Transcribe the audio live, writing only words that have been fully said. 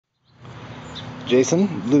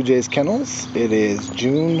Jason, Blue Jays Kennels. It is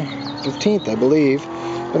June 15th, I believe.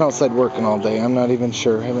 Been outside working all day. I'm not even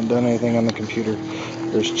sure. Haven't done anything on the computer.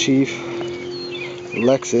 There's Chief,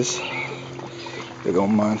 Lexus, big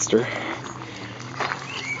old monster.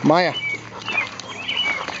 Maya's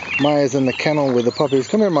in the kennel with the puppies.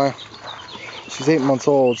 Come here, Maya. She's 8 months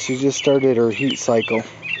old. She just started her heat cycle,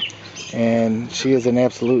 and she is an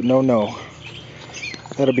absolute no-no.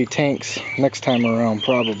 That'll be Tank's next time around,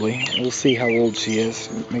 probably. We'll see how old she is.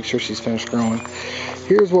 Make sure she's finished growing.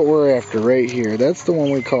 Here's what we're after right here. That's the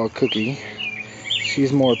one we call Cookie.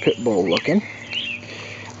 She's more pit bull looking.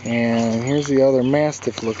 And here's the other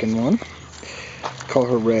Mastiff looking one. Call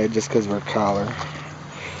her Red just because of her collar.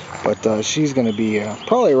 But she's going to be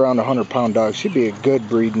probably around a 100-pound dog. She'd be a good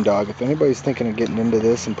breeding dog. If anybody's thinking of getting into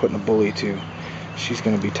this and putting a bully to, she's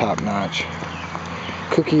going to be top-notch.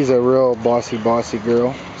 Cookie's a real bossy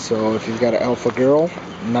girl. So if you've got an alpha girl,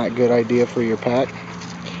 not good idea for your pack.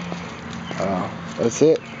 That's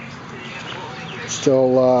it.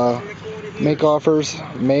 Still make offers,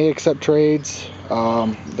 may accept trades.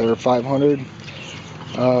 They're $500.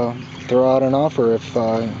 Throw out an offer if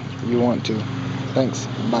you want to. Thanks.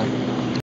 Bye.